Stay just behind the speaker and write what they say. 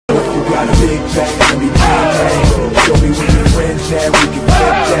got a big bang, let me bang bang. Show me where your friends at, we can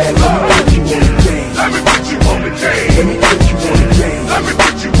flip that. Let me put you on the game. Let me put you on the game. Let me put you on the game. Let me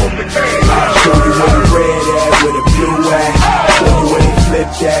put you on the game. Show you where the red at, where the blue at. Show you where they flip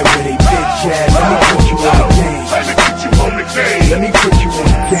that, where they bitch at. Let me put you on the game. Let me put you on the game. Let me put you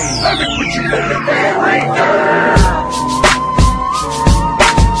on the game. Let me put you on the game right there.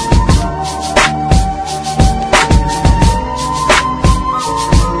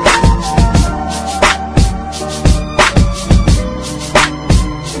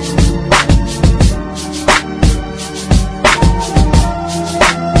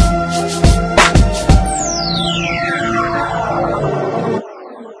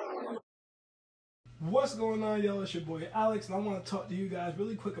 What's going on, y'all? It's your boy Alex, and I want to talk to you guys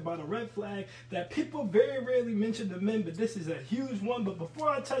really quick about a red flag that people very rarely mention to men, but this is a huge one. But before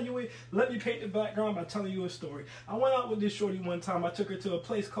I tell you it, let me paint the background by telling you a story. I went out with this shorty one time. I took her to a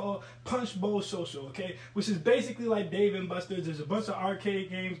place called Punch Bowl Social, okay? Which is basically like Dave and Buster's. There's a bunch of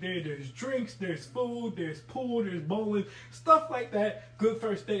arcade games there. There's drinks, there's food, there's pool, there's bowling, stuff like that. Good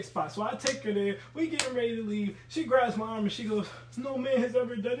first date spot. So I take her there. We getting ready to leave. She grabs my arm and she goes, "No man has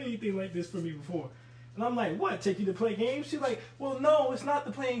ever done anything like this for me before." And I'm like, "What, take you to play games?" She's like, "Well, no, it's not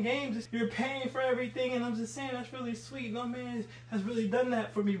the playing games. You're paying for everything." And I'm just saying, that's really sweet. No man has really done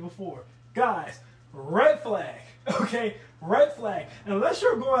that for me before. Guys, red flag, okay? Red flag. Unless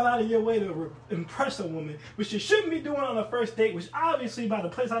you're going out of your way to impress a woman, which you shouldn't be doing on a first date, which obviously by the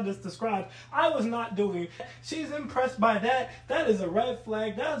place I just described, I was not doing. She's impressed by that. That is a red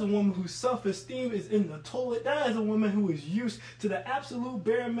flag. That is a woman whose self-esteem is in the toilet. That is a woman who is used to the absolute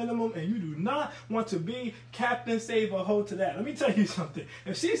bare minimum, and you do not want to be Captain Save a Hoe to that. Let me tell you something.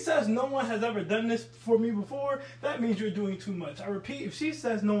 If she says no one has ever done this for me before, that means you're doing too much. I repeat, if she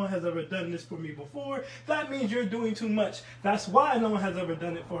says no one has ever done this for me before, that means you're doing too much. That's why no one has ever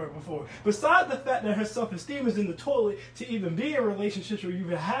done it for her before. Besides the fact that her self-esteem is in the toilet to even be in relationships or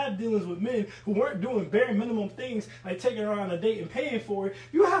even have dealings with men who weren't doing bare minimum things like taking her on a date and paying for it,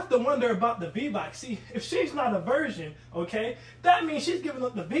 you have to wonder about the V-Box. See, if she's not a virgin, okay, that means she's giving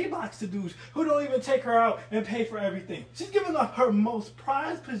up the V-Box to dudes who don't even take her out and pay for everything. She's giving up her most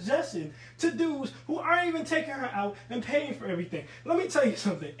prized possession to dudes who aren't even taking her out and paying for everything. Let me tell you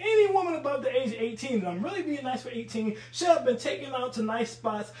something. Any woman above the age of 18, and I'm really being nice for 18, should have been taken out to nice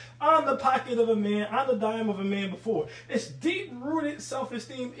spots on the pocket of a man, on the dime of a man before. It's deep-rooted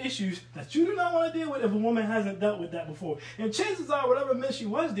self-esteem issues that you do not want to deal with if a woman hasn't dealt with that before. And chances are, whatever men she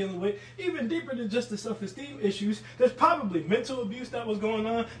was dealing with, even deeper than just the self-esteem issues, there's probably mental abuse that was going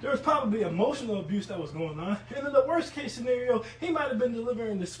on. There was probably emotional abuse that was going on. And in the worst case scenario, he might have been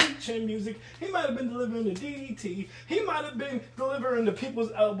delivering the sweet chin music. He might have been delivering the DDT. He might have been delivering the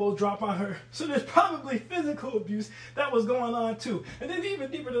people's elbow drop on her. So there's probably physical abuse that was going on too. And then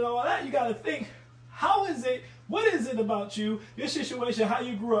even deeper than all that, you got to think, what is it about you, your situation, how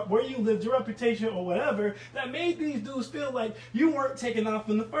you grew up, where you lived, your reputation or whatever, that made these dudes feel like you weren't taken out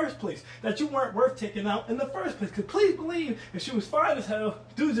in the first place, that you weren't worth taking out in the first place? Because please believe, if she was fine as hell,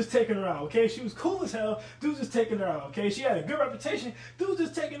 dudes just taking her out, okay? She was cool as hell, dudes just taking her out, okay? She had a good reputation, dudes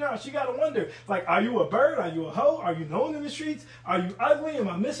just taking her out. She got to wonder, like, are you a bird? Are you a hoe? Are you known in the streets? Are you ugly? Am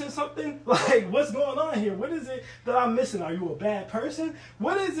I missing something? Like, what's going on here? What is it that I'm missing? Are you a bad person?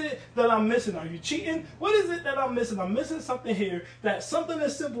 What is it that I'm missing? Are you cheating? What is it that I'm missing? I'm missing something here, that something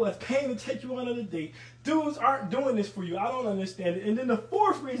as simple as paying to take you on a date. Dudes aren't doing this for you. I don't understand it. And then the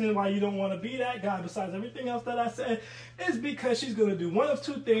fourth reason why you don't want to be that guy, besides everything else that I said, is because she's going to do one of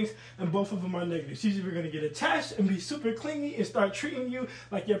two things, and both of them are negative. She's either going to get attached and be super clingy and start treating you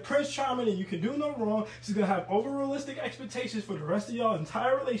like you're Prince Charming and you can do no wrong. She's going to have over-realistic expectations for the rest of y'all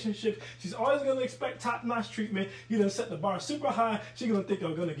entire relationship. She's always going to expect top-notch treatment. You're going to set the bar super high. She's going to think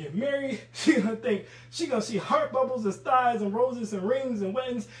you're going to get married. She's going to think she's going to see heart bubbles and thighs and roses and rings and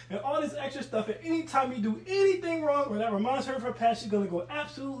weddings and all this extra stuff. And anytime you do anything wrong or that reminds her of her past, she's going to go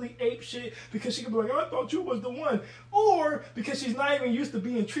absolutely ape shit because she can be like, "I thought you was the one." Or because she's not even used to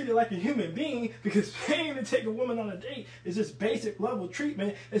being treated like a human being, because paying to take a woman on a date is just basic level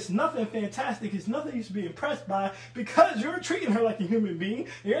treatment. It's nothing fantastic. It's nothing you should be impressed by, because you're treating her like a human being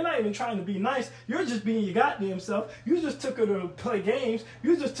and you're not even trying to be nice. You're just being your goddamn self. You just took her to play games.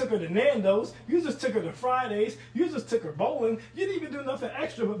 You just took her to Nando's. You just took her to Fridays. You just took her bowling. You didn't even do nothing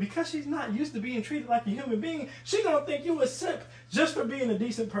extra, but because she's not used to being treated like a human being, she gonna think you a simp just for being a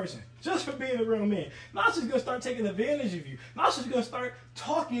decent person. just for being a real man. Now she's going to start taking advantage of you. Now she's going to start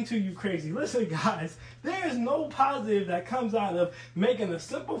talking to you crazy. Listen, guys, there is no positive that comes out of making a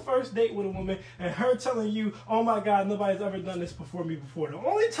simple first date with a woman and her telling you, oh my God, nobody's ever done this before me before. The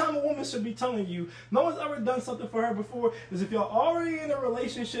only time a woman should be telling you no one's ever done something for her before is if you're already in a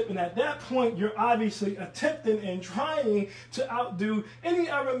relationship, and at that point you're obviously attempting and trying to outdo any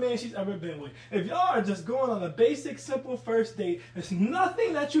other man she's ever been with. If y'all are just going on a basic simple first date, there's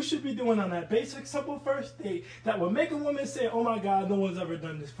nothing that you should be doing on that basic simple first date that would make a woman say, oh my God, no one's ever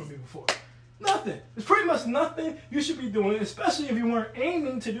done this for me before. Nothing. There's pretty much nothing you should be doing, especially if you weren't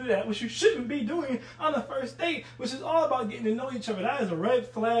aiming to do that, which you shouldn't be doing on the first date, which is all about getting to know each other. That is a red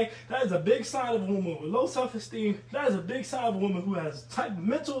flag. That is a big sign of a woman with low self-esteem. That is a big sign of a woman who has type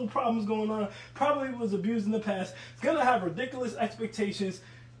mental problems going on, probably was abused in the past. It's going to have ridiculous expectations.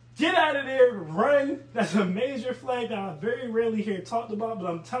 Get out of there, run. That's a major flag that I very rarely hear talked about, but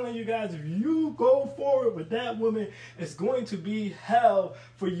I'm telling you guys, if you go forward with that woman, it's going to be hell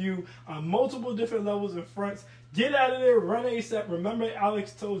for you on multiple different levels and fronts. Get out of there, run ASAP. Remember,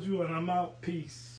 Alex told you, and I'm out. Peace.